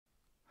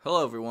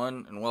Hello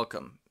everyone and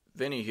welcome.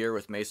 Vinny here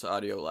with Mesa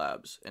Audio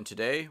Labs, and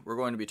today we're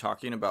going to be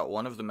talking about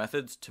one of the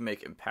methods to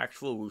make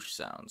impactful whoosh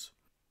sounds.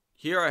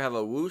 Here I have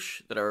a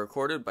whoosh that I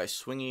recorded by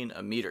swinging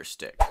a meter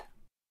stick.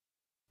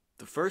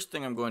 The first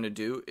thing I'm going to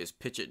do is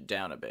pitch it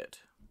down a bit.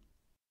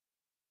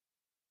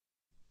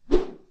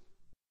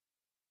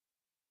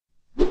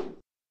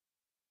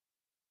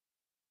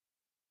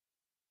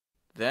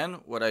 Then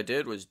what I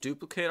did was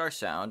duplicate our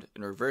sound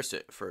and reverse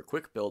it for a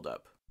quick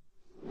build-up.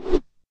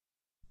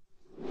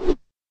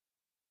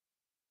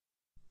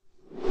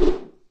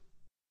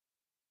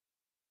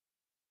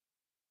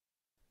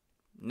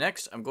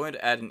 Next, I'm going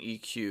to add an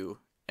EQ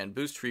and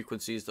boost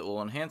frequencies that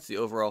will enhance the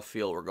overall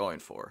feel we're going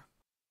for.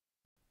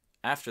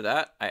 After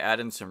that, I add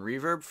in some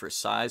reverb for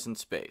size and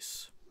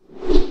space.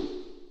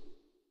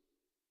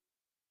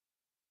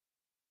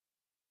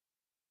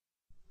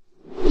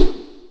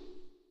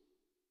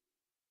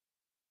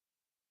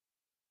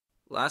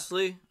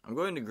 Lastly, I'm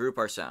going to group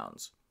our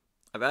sounds.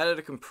 I've added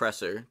a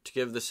compressor to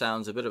give the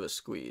sounds a bit of a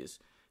squeeze,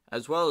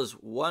 as well as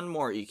one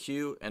more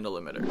EQ and a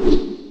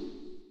limiter.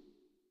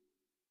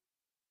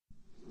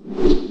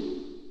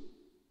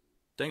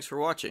 Thanks for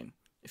watching.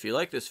 If you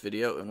like this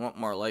video and want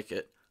more like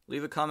it,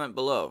 leave a comment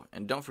below,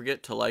 and don't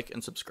forget to like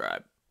and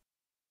subscribe.